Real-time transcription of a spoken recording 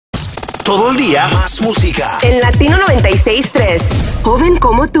Todo el día, más música. En Latino 96.3. Joven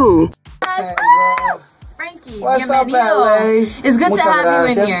como tú. Frankie, What's bienvenido. up, LA? It's good Muchas to have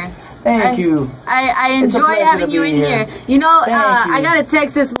gracias. you in here. Thank you. I It's a enjoy pleasure having to you be in here. here. You know, Thank you. I got a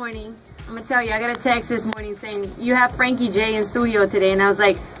text this morning. I'm gonna tell you, I got a text this morning saying you have Frankie J in studio today, and I was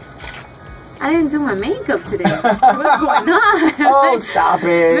like, I didn't do my makeup today. What's going on? Oh, stop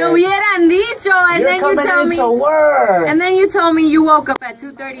it. Me hubieran dicho, and You're then you coming tell me. into work. And then you told me you woke up at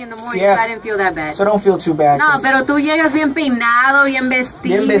 2:30 in the morning, Yes. so I didn't feel that bad. So don't feel too bad. No, pero tú llegas bien peinado, bien vestido.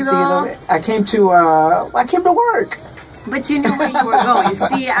 Bien vestido. I came to work. But you knew where you were going.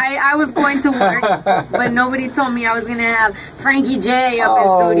 See, I was going to work, but nobody told me I was going to have Frankie J up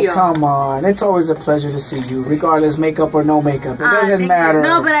in studio. Oh, come on. It's always a pleasure to see you, regardless makeup or no makeup. It doesn't thank matter. you.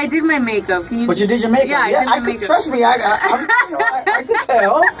 No, but I did my makeup. But you did your makeup? Yeah, I did my makeup. Trust me, I could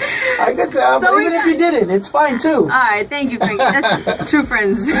tell. I could tell. So but even if you didn't, it's fine too. All right, thank you, Frankie. That's true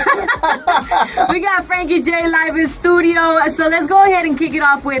friends. We got Frankie J live in studio. So let's go ahead and kick it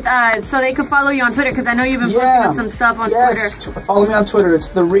off with, so they can follow you on Twitter, because I know you've been posting up some stuff on Twitter. Follow me on Twitter. It's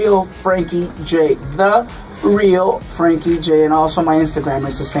The Real Frankie J. The Real Frankie J. And also my Instagram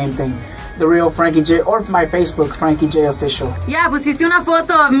is the same thing. The Real Frankie J. Or my Facebook, Frankie J Official. Yeah, pusiste una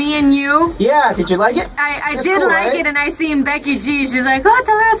foto of me and you. Yeah, did you like it? I That's did cool, like right? it, and I seen Becky G. She's like, oh,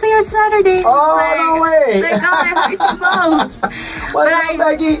 tell her I'll see her Saturday. Oh, like, no way. It's like, oh, I heard you both. What's up,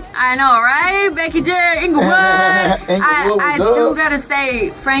 Becky? I know, right? Becky J, Inglewood. Inglewood, I do gotta say,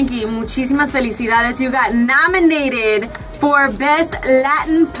 Frankie, muchísimas felicidades. You got nominated for Best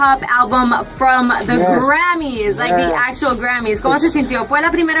Latin Pop Album from the Grammys, like the actual Grammys. ¿Cómo se sintió? ¿Fue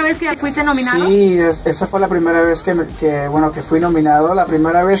la primera vez que fuiste nominado? Sí, esa fue la primera vez que fui nominado. La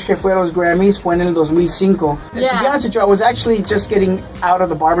primera vez que fui a los Grammys fue en el 2005. Yeah. To be honest with you, I was actually just getting out of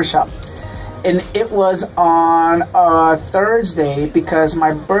the barbershop. And it was on Thursday because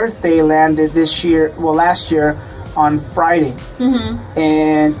my birthday landed last year on Friday. Mm-hmm.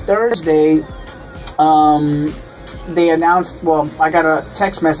 And Thursday, they announced, I got a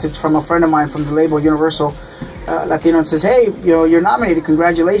text message from a friend of mine from the label Universal Latino, and says, hey, you're nominated,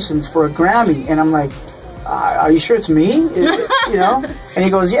 congratulations for a Grammy. And I'm like, are you sure it's me? And he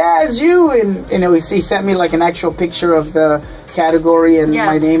goes, yeah, it's you. And he sent me like an actual picture of the category and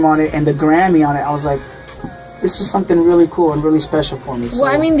my name on it and the Grammy on it. I was like, this is something really cool and really special for me. So.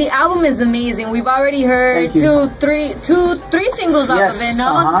 Well, I mean, the album is amazing. We've already heard three singles off of it,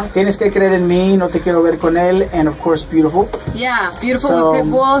 no? Tienes que creer en mí, No te quiero ver con él, and of course, Beautiful. Yeah, Beautiful with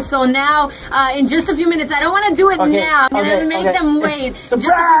Pitbull. So now, in just a few minutes, I don't want to do it now. I'm going to make them wait. Surprise! Just a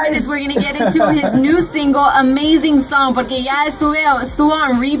few minutes, we're going to get into his new single, Amazing Song, porque ya estuvo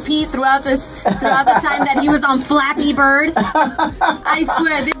on repeat throughout the time that he was on Flappy Bird. I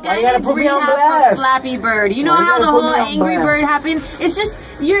swear, this guy needs rehab for Flappy Bird. You know how the whole Angry Bird happened? It's just,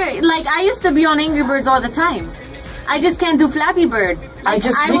 I used to be on Angry Birds all the time. I just can't do Flappy Bird. I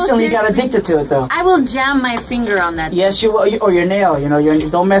just recently got addicted to it, though. I will jam my finger on that. Yes, you will. Or your nail.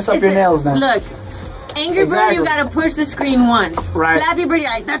 Don't mess up your nails now. Look. Angry Bird, you gotta push the screen once. Right. Flappy Bird, you're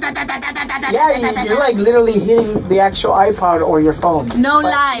like da, da, da, da, da, da, da, yeah, you're like literally hitting the actual iPod or your phone. No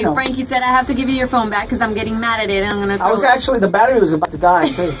lie. Frankie said I have to give you your phone back because I'm getting mad at it and I'm gonna throw the battery was about to die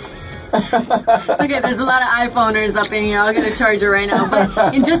too. It's okay, there's a lot of iPhoners up in here. I'll get a charger right now.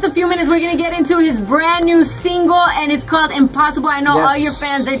 But in just a few minutes, we're going to get into his brand new single, and it's called Impossible. I know all your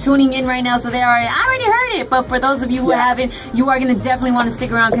fans are tuning in right now, so I already heard it. But for those of you who haven't, you are going to definitely want to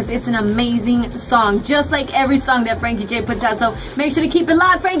stick around because it's an amazing song, just like every song that Frankie J puts out. So make sure to keep it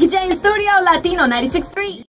locked. Frankie J in studio, Latino 96.3.